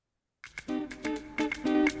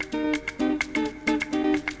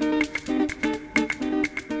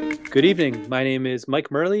Good evening. My name is Mike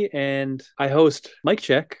Murley, and I host Mike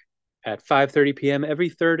Check at 5:30 p.m. every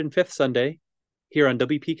third and fifth Sunday here on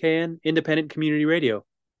WPKN Independent Community Radio.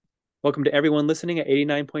 Welcome to everyone listening at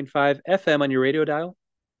 89.5 FM on your radio dial.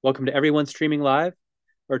 Welcome to everyone streaming live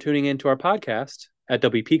or tuning into our podcast at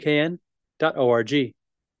WPKN.org.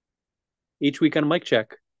 Each week on Mike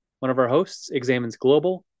Check, one of our hosts examines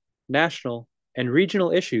global, national, and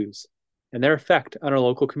regional issues and their effect on our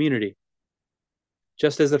local community.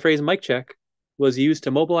 Just as the phrase mic check was used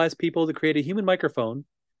to mobilize people to create a human microphone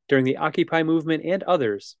during the Occupy movement and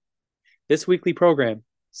others, this weekly program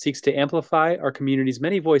seeks to amplify our community's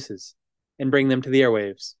many voices and bring them to the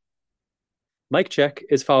airwaves. Mic Check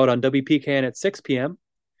is followed on WPKN at 6 p.m.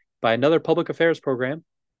 by another public affairs program,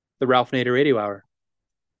 the Ralph Nader Radio Hour.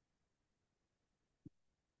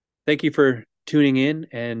 Thank you for tuning in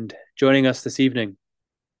and joining us this evening.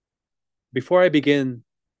 Before I begin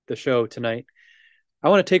the show tonight, I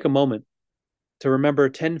want to take a moment to remember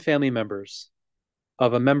 10 family members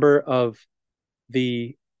of a member of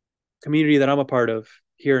the community that I'm a part of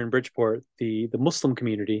here in Bridgeport, the Muslim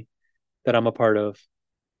community that I'm a part of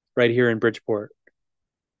right here in Bridgeport.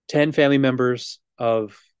 10 family members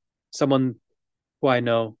of someone who I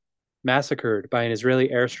know massacred by an Israeli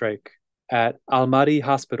airstrike at Al-Madi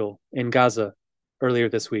Hospital in Gaza earlier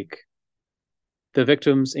this week. The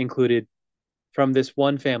victims included, from this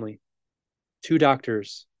one family, two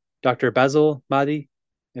doctors, Dr. Basil Mahdi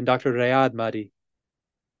and Dr. Rayad Mahdi,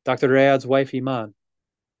 Dr. Rayad's wife Iman,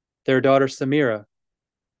 their daughter Samira,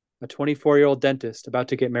 a 24-year-old dentist about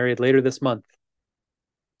to get married later this month,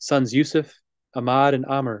 sons Yusuf, Ahmad, and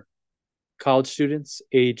Amr, college students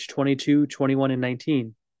aged 22, 21, and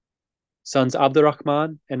 19, sons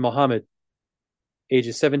Abdurrahman and Mohammed,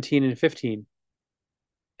 ages 17 and 15,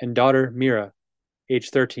 and daughter Mira,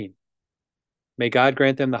 age 13. May God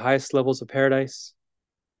grant them the highest levels of paradise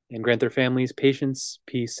and grant their families patience,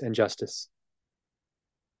 peace, and justice.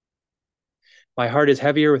 My heart is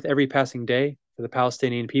heavier with every passing day for the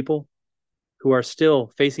Palestinian people who are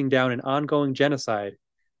still facing down an ongoing genocide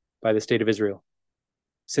by the State of Israel.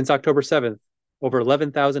 Since October 7th, over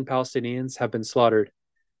 11,000 Palestinians have been slaughtered.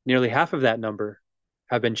 Nearly half of that number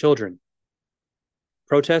have been children.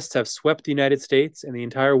 Protests have swept the United States and the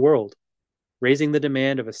entire world, raising the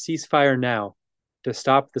demand of a ceasefire now to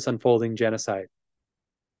stop this unfolding genocide.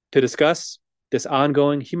 To discuss this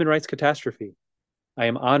ongoing human rights catastrophe, I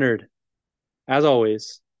am honored, as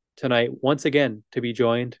always, tonight once again to be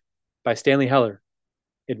joined by Stanley Heller,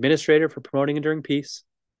 Administrator for Promoting Enduring Peace,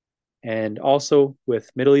 and also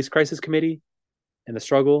with Middle East Crisis Committee and the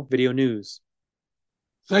Struggle Video News.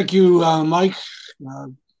 Thank you, Mike.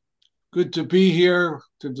 Good to be here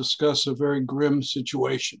to discuss a very grim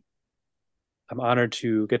situation. I'm honored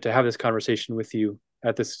to get to have this conversation with you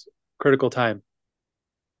at this critical time.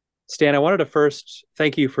 Stan, I wanted to first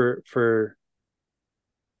thank you for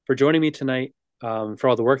joining me tonight, for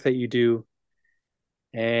all the work that you do.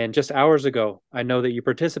 And just hours ago, I know that you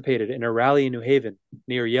participated in a rally in New Haven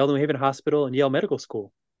near Yale New Haven Hospital and Yale Medical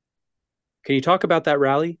School. Can you talk about that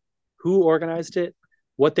rally, who organized it,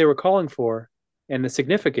 what they were calling for, and the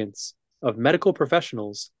significance of medical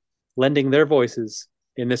professionals lending their voices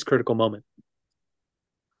in this critical moment?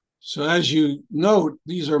 So as you note,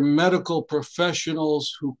 these are medical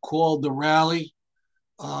professionals who called the rally.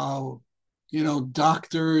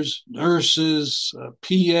 Doctors, nurses,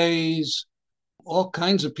 PAs, all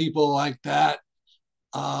kinds of people like that.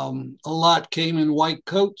 A lot came in white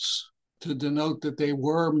coats to denote that they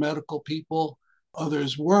were medical people.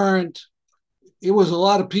 Others weren't. It was a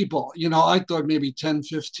lot of people. I thought maybe 10,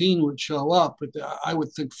 15 would show up, but I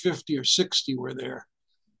would think 50 or 60 were there.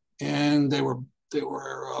 And they were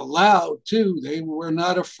loud too. They were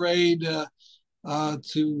not afraid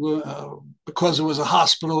because it was a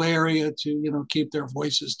hospital area to keep their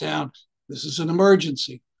voices down. This is an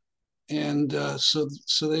emergency, and so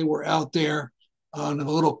they were out there on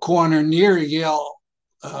a little corner near Yale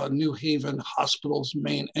New Haven Hospital's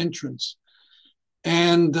main entrance,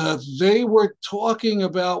 and they were talking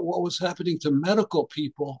about what was happening to medical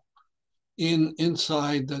people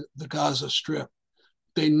inside the Gaza Strip.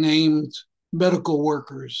 They named medical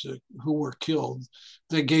workers who were killed.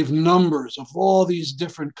 They gave numbers of all these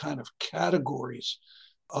different kind of categories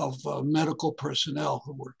of medical personnel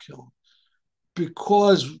who were killed.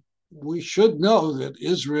 Because we should know that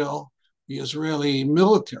the Israeli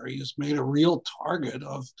military, has made a real target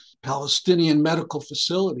of Palestinian medical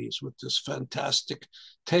facilities with this fantastic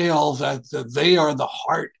tale that they are the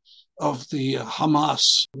heart of the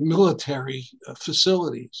Hamas military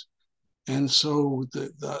facilities. And so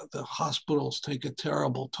the hospitals take a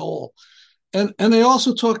terrible toll. and they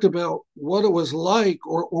also talked about what it was like,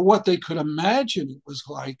 or what they could imagine it was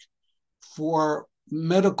like for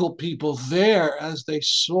medical people there as they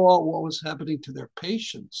saw what was happening to their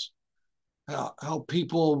patients, how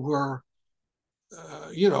people were,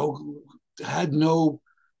 you know, had no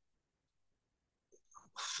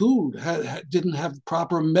food, didn't have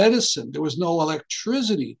proper medicine. There was no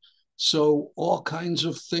electricity. So all kinds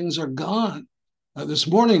of things are gone. This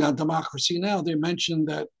morning on Democracy Now, they mentioned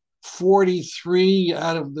that 43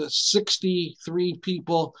 out of the 63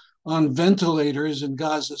 people on ventilators in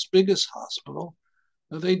Gaza's biggest hospital,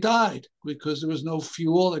 they died because there was no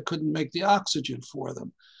fuel. They couldn't make the oxygen for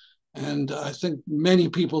them. And I think many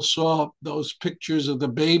people saw those pictures of the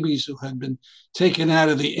babies who had been taken out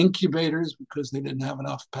of the incubators because they didn't have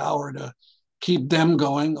enough power to keep them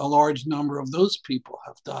going. A large number of those people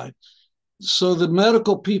have died. So the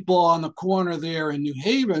medical people on the corner there in New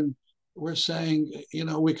Haven were saying,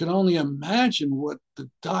 we can only imagine what the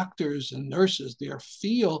doctors and nurses there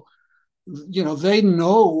feel. They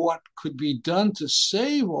know what could be done to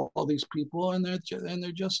save all these people, and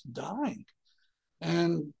they're just dying.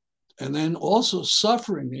 And and then also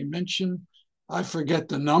suffering. They mentioned, I forget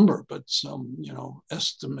the number, but some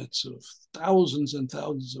estimates of thousands and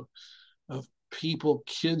thousands of people,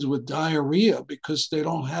 kids with diarrhea because they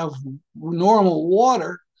don't have normal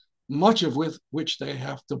water, much of which they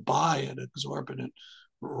have to buy at exorbitant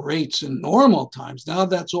rates in normal times. Now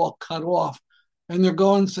that's all cut off, and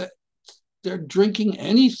they're drinking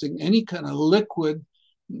anything, any kind of liquid,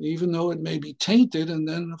 even though it may be tainted, and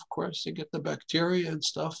then of course they get the bacteria and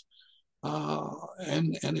stuff.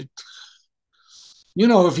 And it,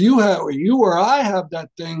 if you or I have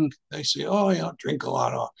that thing, they say, oh, drink a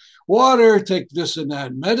lot of water, take this and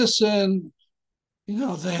that medicine.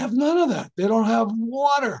 They have none of that. They don't have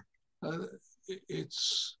water. Uh,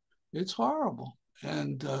 it's it's horrible,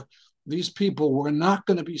 and these people were not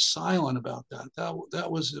going to be silent about that.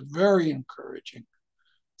 That was very encouraging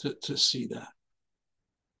to see that.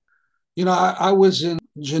 I was in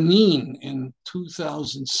Jenin in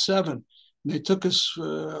 2007. And they took us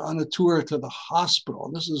on a tour to the hospital.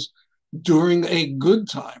 This is during a good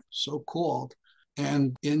time, so called.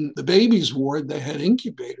 And in the babies ward, they had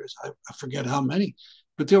incubators. I forget how many,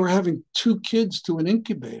 but they were having 2 kids to an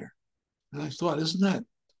incubator. And I thought, isn't that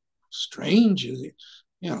strange?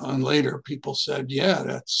 And later people said, yeah,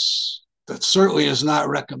 that certainly is not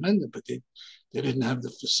recommended, but they didn't have the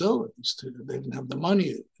facilities they didn't have the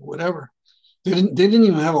money, whatever. They didn't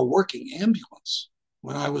even have a working ambulance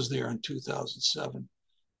when I was there in 2007.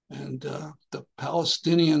 And the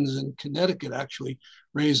Palestinians in Connecticut actually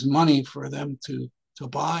raised money for them to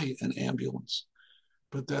buy an ambulance.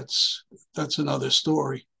 But that's another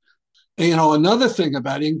story. And, another thing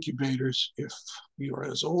about incubators, if you're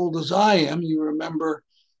as old as I am, you remember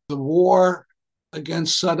the war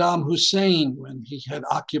against Saddam Hussein when he had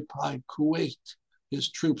occupied Kuwait. His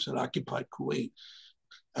troops had occupied Kuwait.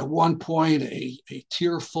 At one point, a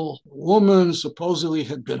tearful woman, supposedly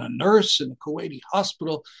had been a nurse in a Kuwaiti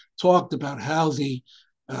hospital, talked about how the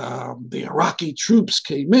Iraqi troops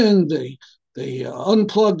came in. They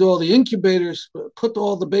unplugged all the incubators, put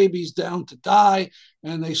all the babies down to die,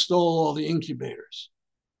 and they stole all the incubators.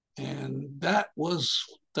 And that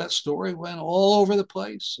story went all over the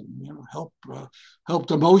place, and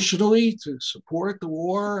helped emotionally to support the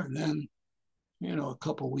war. And then, a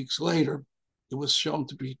couple of weeks later, it was shown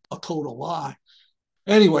to be a total lie.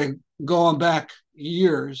 Anyway, going back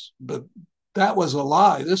years, but that was a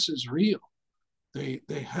lie. This is real. They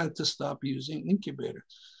had to stop using incubators.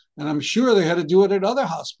 And I'm sure they had to do it at other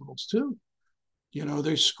hospitals too.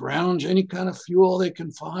 They scrounge any kind of fuel they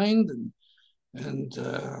can find, and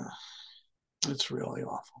it's really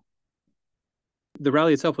awful. The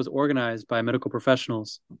rally itself was organized by medical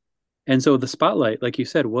professionals, and so the spotlight, like you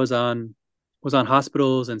said, was on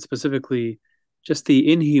hospitals, and specifically just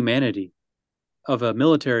the inhumanity of a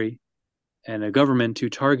military and a government to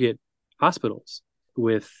target hospitals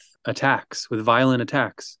with attacks, with violent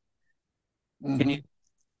attacks. Can you Mm-hmm.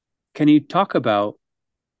 can you talk about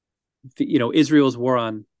Israel's war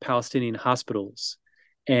on Palestinian hospitals,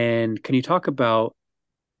 and can you talk about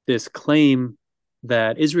this claim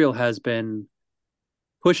that Israel has been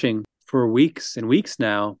pushing for weeks and weeks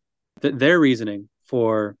now, that their reasoning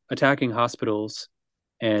for attacking hospitals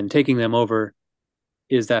and taking them over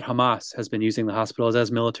is that Hamas has been using the hospitals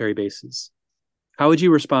as military bases. How would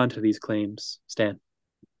you respond to these claims, Stan?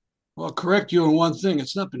 Well, I'll correct you on one thing.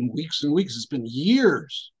 It's not been weeks and weeks, it's been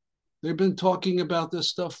years. They've been talking about this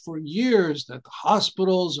stuff for years, that the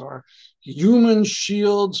hospitals are human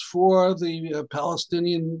shields for the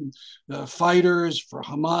Palestinian fighters, for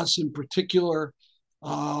Hamas in particular.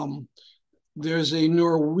 Um, there's a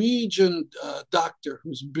Norwegian doctor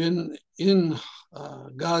who's been in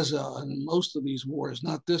Gaza in most of these wars,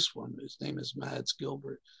 not this one. His name is Mads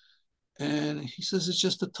Gilbert. And he says it's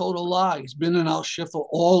just a total lie. He's been in Al Shifa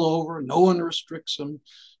all over. No one restricts him.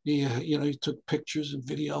 He took pictures and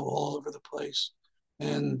video all over the place.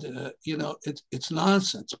 And, it's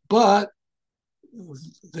nonsense. But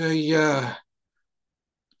the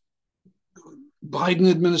Biden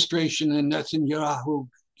administration and Netanyahu,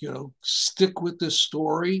 stick with this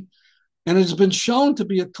story. And it's been shown to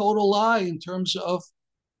be a total lie in terms of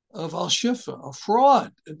Al Shifa, a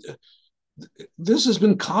fraud. This has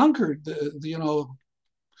been conquered.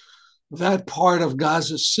 That part of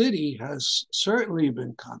Gaza City has certainly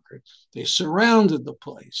been conquered. They surrounded the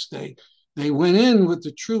place. They went in with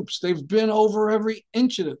the troops. They've been over every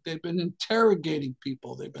inch of it. They've been interrogating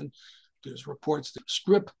people. There's reports that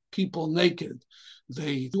strip people naked.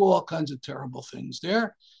 They do all kinds of terrible things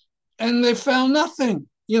there, and they found nothing.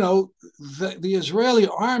 The Israeli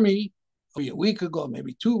army, maybe a week ago,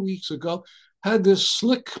 maybe 2 weeks ago, had this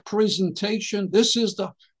slick presentation. This is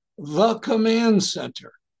the command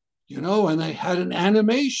center, and they had an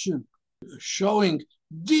animation showing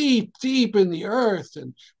deep, deep in the earth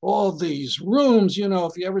and all these rooms.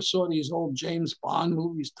 If you ever saw these old James Bond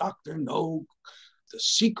movies, Dr. No, the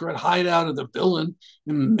secret hideout of the villain,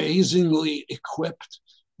 amazingly equipped.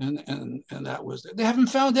 And that was, they haven't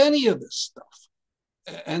found any of this stuff.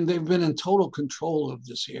 And they've been in total control of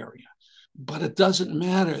this area. But it doesn't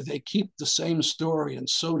matter. They keep the same story, and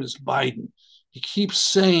so does Biden. He keeps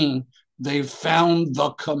saying they've found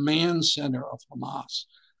the command center of Hamas,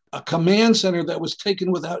 a command center that was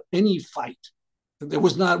taken without any fight. There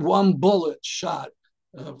was not one bullet shot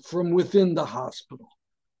from within the hospital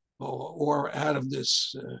or out of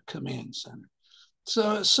this command center.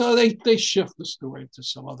 So they shift the story to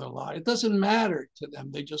some other lie. It doesn't matter to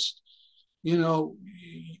them. They just,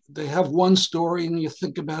 they have one story and you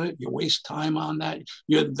think about it, you waste time on that,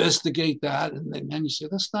 you investigate that, and then you say,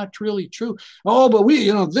 that's not really true. Oh, but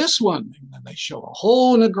this one, and they show a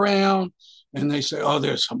hole in the ground and they say, oh,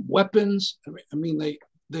 there's some weapons.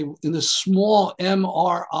 They in this small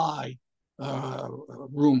MRI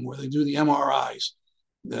room where they do the MRIs,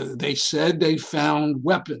 they said they found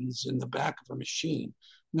weapons in the back of a machine.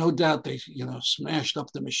 No doubt they, smashed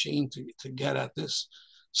up the machine to get at this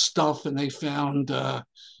stuff, and they found,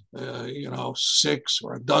 6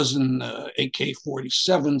 or a dozen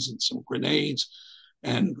AK-47s and some grenades.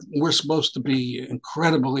 And we're supposed to be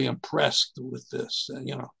incredibly impressed with this. And,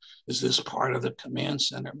 is this part of the command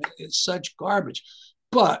center? It's such garbage.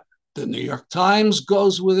 But the New York Times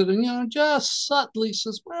goes with it and, just subtly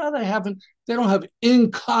says, well, they don't have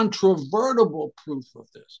incontrovertible proof of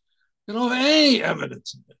this. They don't have any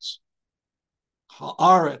evidence of this.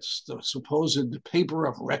 Haaretz, the supposed paper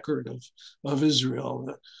of record of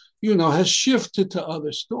Israel, has shifted to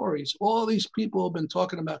other stories. All these people have been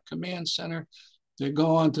talking about command center. They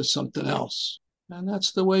go on to something else. And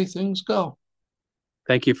that's the way things go.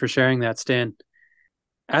 Thank you for sharing that, Stan.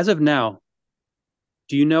 As of now,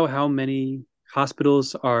 do you know how many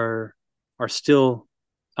hospitals are still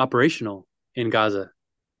operational in Gaza?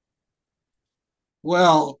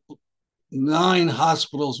 Well, 9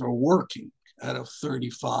 hospitals are working out of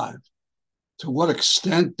 35. To what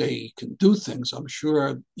extent they can do things, I'm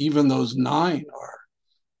sure even those 9 are,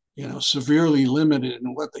 severely limited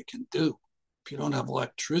in what they can do. If you don't have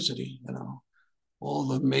electricity, all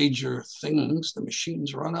the major things, the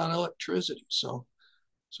machines run on electricity. So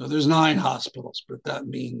there's 9 hospitals, but that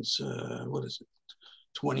means,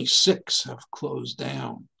 26 have closed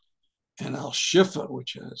down. And Al Shifa,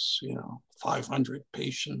 which has, 500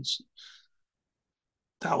 patients,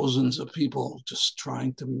 thousands of people just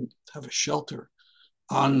trying to have a shelter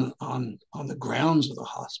on the grounds of the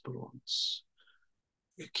hospital.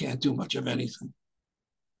 It can't do much of anything.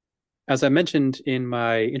 As I mentioned in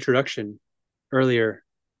my introduction earlier,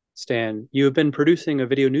 Stan, you have been producing a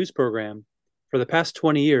video news program for the past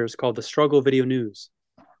 20 years called The Struggle Video News,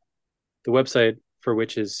 the website for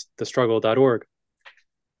which is thestruggle.org.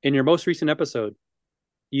 In your most recent episode,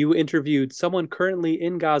 you interviewed someone currently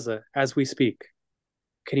in Gaza as we speak.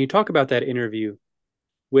 Can you talk about that interview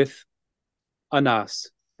with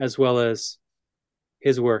Anas, as well as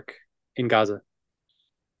his work in Gaza?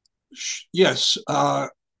 Yes.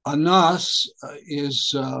 Anas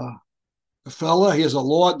is a fella. He has a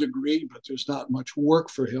law degree, but there's not much work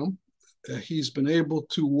for him. He's been able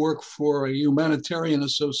to work for a humanitarian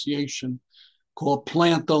association called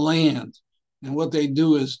Plant the Land. And what they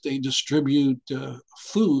do is they distribute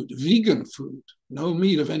food, vegan food, no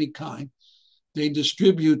meat of any kind. They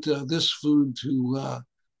distribute this food to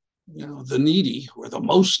the needy or the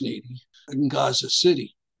most needy in Gaza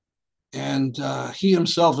City. And he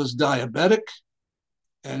himself is diabetic,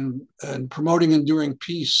 and promoting enduring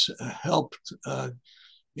peace helped.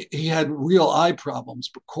 He had real eye problems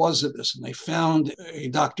because of this, and they found a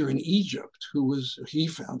doctor in Egypt he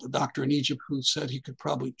found a doctor in Egypt who said he could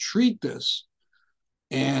probably treat this,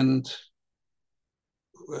 and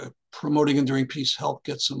promoting enduring peace helped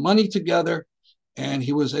get some money together, and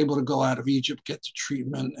he was able to go out of Egypt, get the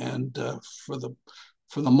treatment, and for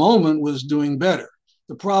the moment was doing better.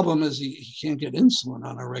 The problem is he can't get insulin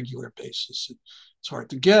on a regular basis. It's hard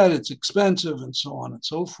to get, it's expensive, and so on and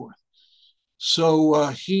so forth. So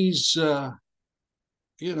he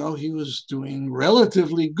was doing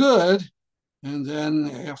relatively good. And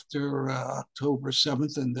then after October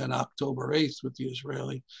 7th and then October 8th with the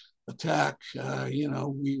Israeli attack,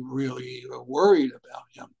 we really were worried about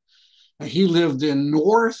him. And he lived in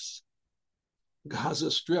North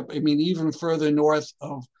Gaza Strip, I mean, even further north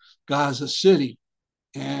of Gaza City.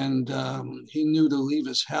 And he knew to leave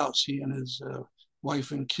his house. He and his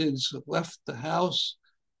wife and kids left the house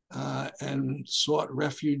and sought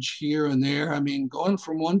refuge here and there. I mean, going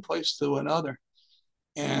from one place to another.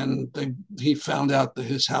 And he found out that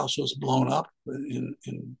his house was blown up in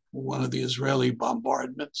one of the Israeli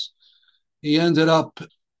bombardments. He ended up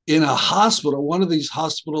in a hospital, one of these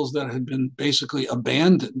hospitals that had been basically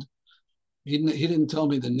abandoned. He didn't tell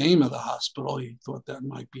me the name of the hospital. He thought that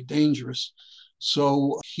might be dangerous.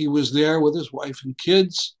 So he was there with his wife and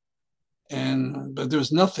kids, but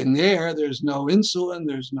there's nothing there. There's no insulin.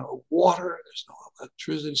 There's no water. There's no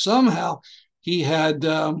electricity. Somehow he had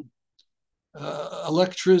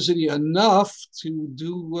electricity enough to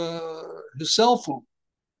do his cell phone.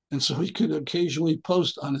 And so he could occasionally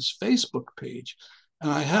post on his Facebook page.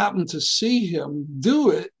 And I happened to see him do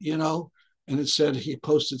it, and it said he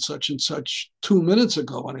posted such and such 2 minutes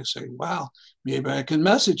ago. And I say, wow, maybe I can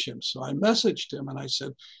message him. So I messaged him and I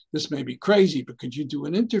said, this may be crazy, but could you do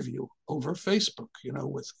an interview over Facebook,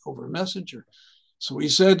 over Messenger? So he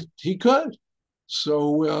said he could.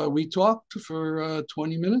 So we talked for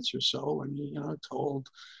 20 minutes or so, and he, told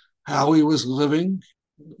how he was living,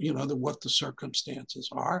 what the circumstances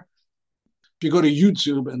are. If you go to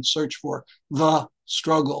YouTube and search for The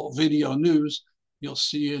Struggle Video News, you'll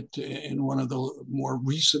see it in one of the more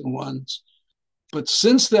recent ones. But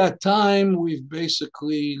since that time, we've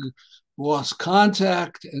basically lost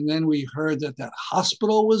contact, and then we heard that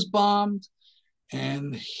hospital was bombed,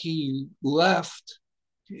 and he left.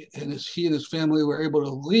 And he and his family were able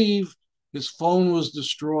to leave. His phone was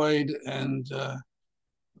destroyed, and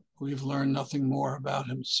we've learned nothing more about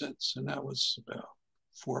him since. And that was about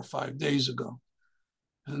 4 or 5 days ago.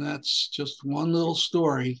 And that's just one little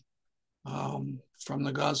story from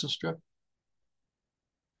the Gaza Strip.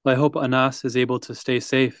 Well, I hope Anas is able to stay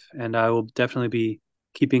safe, and I will definitely be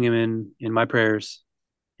keeping him in my prayers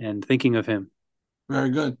and thinking of him Very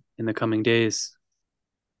good. in the coming days.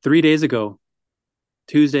 3 days ago,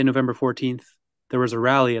 Tuesday, November 14th, there was a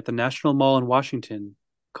rally at the National Mall in Washington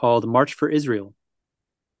called March for Israel.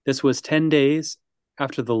 This was 10 days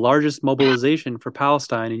after the largest mobilization for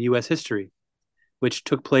Palestine in U.S. history, which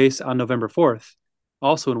took place on November 4th,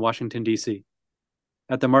 also in Washington, D.C.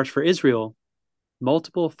 At the March for Israel,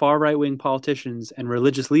 multiple far right-wing politicians and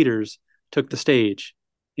religious leaders took the stage,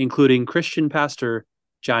 including Christian pastor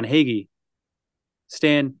John Hagee.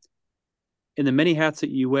 Stan, in the many hats that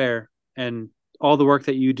you wear and all the work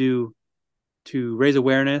that you do to raise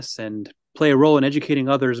awareness and play a role in educating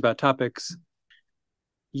others about topics,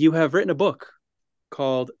 you have written a book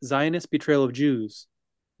called Zionist Betrayal of Jews,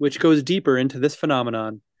 which goes deeper into this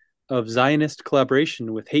phenomenon of Zionist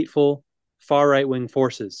collaboration with hateful far right-wing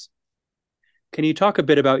forces. Can you talk a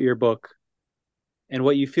bit about your book and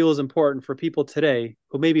what you feel is important for people today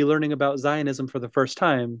who may be learning about Zionism for the first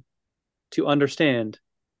time to understand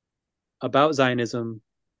about Zionism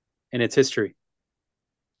and its history?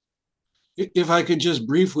 If I could just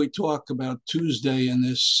briefly talk about Tuesday and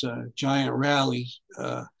this giant rally,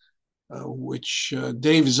 which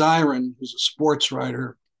Dave Zirin, who's a sports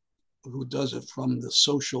writer who does it from the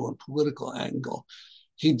social and political angle,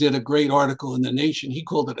 he did a great article in The Nation. He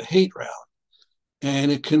called it a hate rally.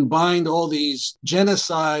 And it combined all these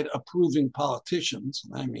genocide approving politicians,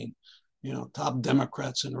 I mean, top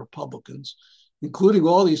Democrats and Republicans, including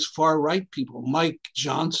all these far right people. Mike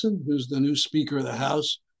Johnson, who's the new Speaker of the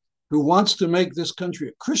House, who wants to make this country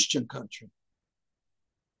a Christian country.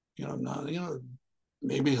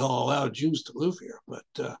 Maybe he'll allow Jews to live here,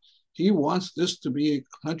 but he wants this to be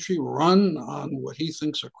a country run on what he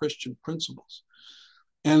thinks are Christian principles.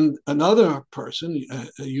 And another person,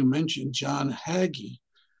 you mentioned John Hagee,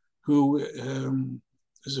 who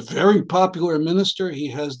is a very popular minister. He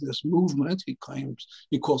has this movement. He claims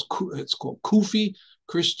it's called Kufi,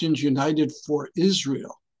 Christians United for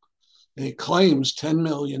Israel. And he claims 10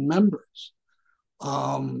 million members.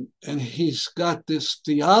 And he's got this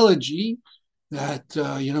theology that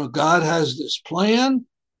God has this plan,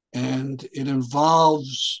 and it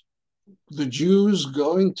involves the Jews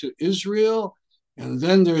going to Israel, and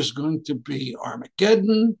then there's going to be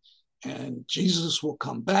Armageddon, and Jesus will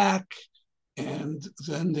come back, and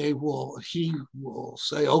then he will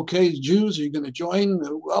say, okay, Jews, are you going to join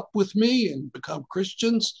up with me and become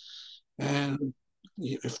Christians? And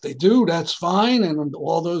if they do, that's fine. And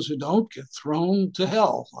all those who don't get thrown to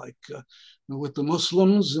hell, like with the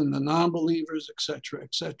Muslims and the non-believers, et cetera,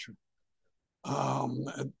 et cetera. Um,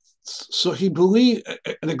 so he believed,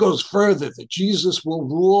 and it goes further, that Jesus will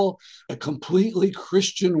rule a completely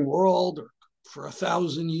Christian world for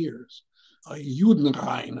 1,000 years, a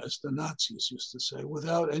Judenrein, as the Nazis used to say,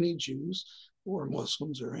 without any Jews or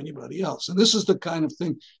Muslims or anybody else. And this is the kind of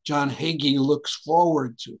thing John Hagee looks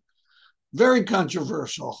forward to. Very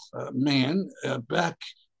controversial man. Back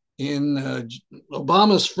in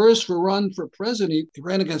Obama's first run for president, he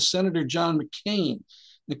ran against Senator John McCain.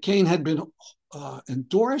 McCain had been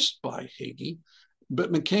endorsed by Hagee,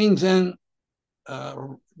 but McCain then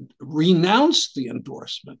renounced the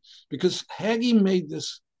endorsement because Hagee made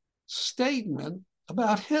this statement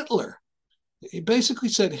about Hitler. He basically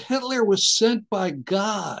said Hitler was sent by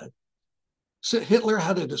God. Hitler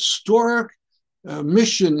had a historic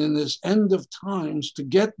mission in this end of times to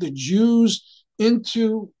get the Jews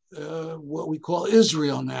into what we call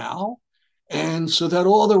Israel now, and so that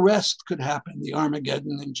all the rest could happen, the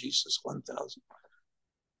Armageddon and Jesus 1000.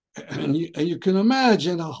 And you can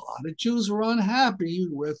imagine a lot of Jews were unhappy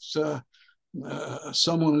with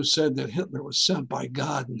someone who said that Hitler was sent by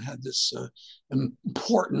God and had this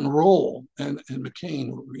important role, and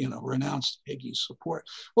McCain, renounced Hagee's support.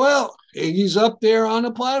 Well, Hagee's up there on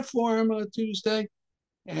a platform Tuesday,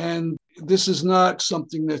 and this is not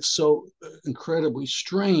something that's so incredibly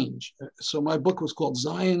strange. So my book was called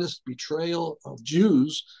Zionist Betrayal of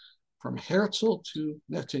Jews, from Herzl to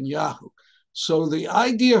Netanyahu. So the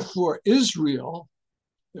idea for Israel,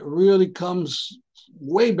 it really comes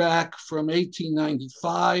way back from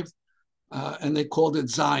 1895, and they called it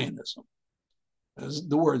Zionism. As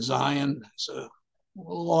the word Zion is a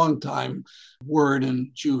long time word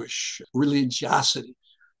in Jewish religiosity.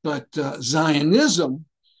 But Zionism,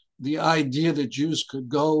 the idea that Jews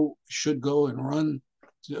should go and run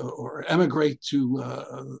or emigrate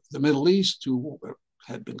to the Middle East, to what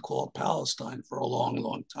had been called Palestine for a long,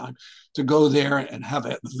 long time, to go there and have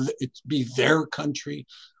it be their country,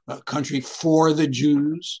 a country for the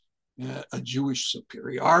Jews, a Jewish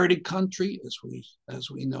superiority country, as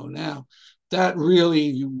we know now. That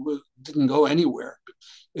really didn't go anywhere.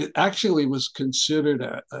 It actually was considered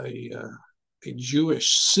a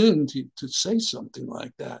Jewish sin to say something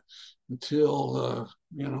like that until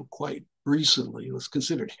quite recently. It was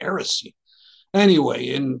considered heresy. Anyway,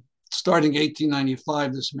 starting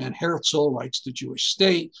 1895, this man Herzl writes The Jewish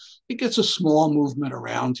State. He gets a small movement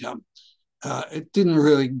around him. It didn't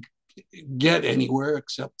really get anywhere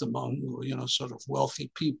except among sort of wealthy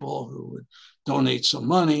people who would donate some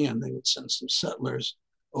money, and they would send some settlers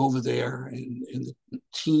over there in the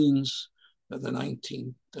teens, the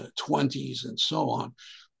 1920s, and so on.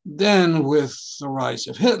 Then, with the rise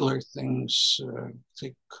of Hitler, things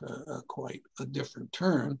take quite a different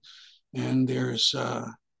turn, and there's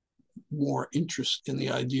more interest in the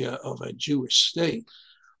idea of a Jewish state.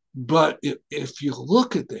 But if you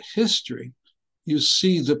look at the history, you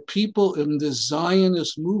see the people in the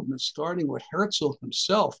Zionist movement, starting with Herzl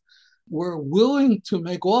himself, were willing to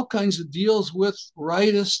make all kinds of deals with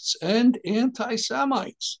rightists and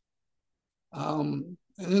anti-Semites. And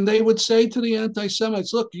they would say to the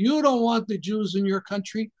anti-Semites, look, you don't want the Jews in your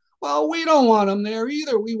country. Well, we don't want them there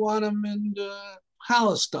either. We want them in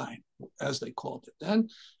Palestine, as they called it then.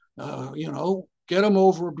 Get them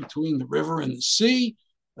over between the river and the sea.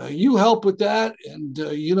 You help with that, and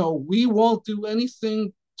we won't do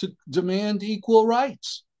anything to demand equal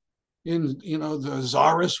rights in the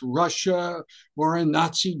Tsarist Russia or in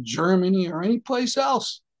Nazi Germany or any place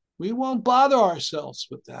else. We won't bother ourselves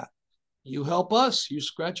with that. You help us, you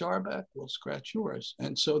scratch our back, we'll scratch yours.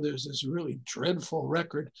 And so there's this really dreadful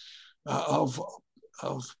record of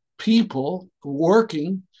people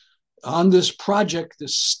working on this project,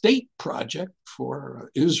 this state project for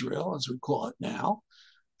Israel, as we call it now,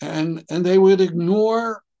 and they would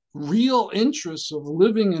ignore real interests of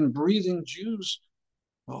living and breathing Jews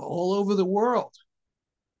all over the world.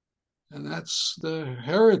 And that's the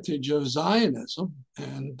heritage of Zionism.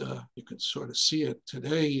 And you can sort of see it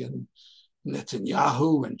today in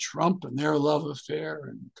Netanyahu and Trump and their love affair,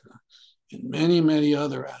 and in many, many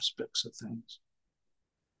other aspects of things.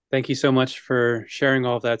 Thank you so much for sharing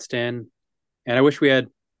all of that, Stan. And I wish we had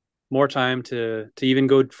more time to even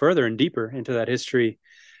go further and deeper into that history,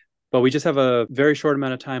 but we just have a very short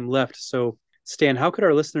amount of time left. So, Stan, how could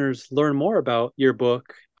our listeners learn more about your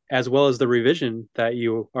book as well as the revision that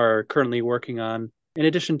you are currently working on, in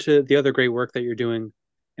addition to the other great work that you're doing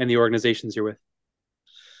and the organizations you're with?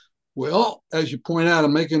 Well, as you point out,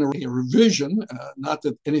 I'm making a revision. Not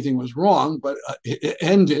that anything was wrong, but it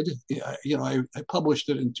ended. I published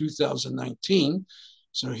it in 2019.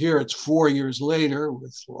 So here it's 4 years later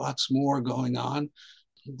with lots more going on.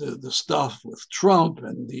 The stuff with Trump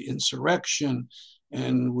and the insurrection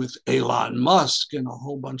and with Elon Musk and a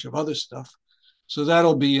whole bunch of other stuff. So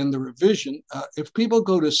that'll be in the revision. If people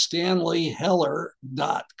go to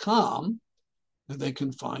stanleyheller.com, they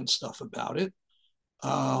can find stuff about it.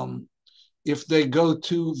 If they go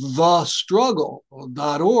to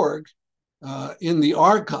thestruggle.org, in the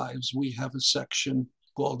archives, we have a section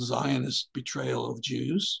called Zionist Betrayal of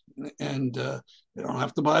Jews. And they don't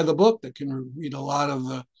have to buy the book. They can read a lot of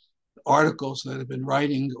the articles that have been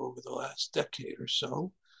writing over the last decade or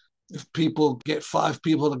so. If people get 5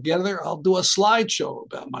 people together, I'll do a slideshow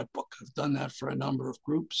about my book. I've done that for a number of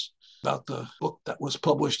groups about the book that was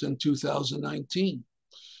published in 2019.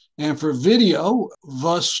 And for video,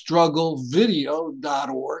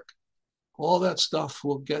 thestrugglevideo.org. All that stuff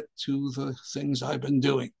will get to the things I've been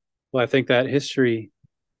doing. Well, I think that history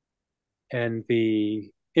and the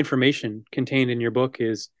information contained in your book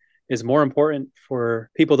is more important for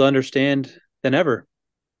people to understand than ever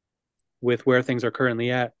with where things are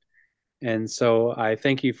currently at. And so I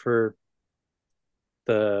thank you for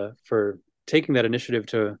taking that initiative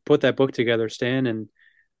to put that book together, Stan, and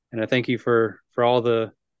I thank you for all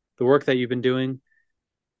the work that you've been doing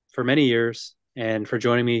for many years and for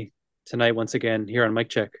joining me tonight once again here on Mic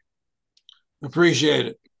Check. Appreciate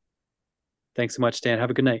it. Thanks so much, Stan.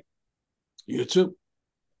 Have a good night. You too.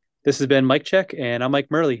 This has been Mic Check, and I'm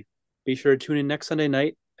Mike Murley. Be sure to tune in next Sunday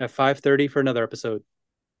night at 5:30 for another episode.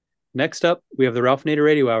 Next up, we have the Ralph Nader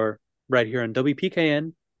Radio Hour right here on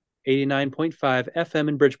WPKN 89.5 FM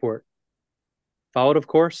in Bridgeport. Followed, of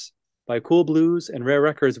course, by Cool Blues and Rare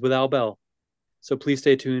Records with Al Bell. So please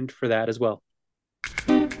stay tuned for that as well.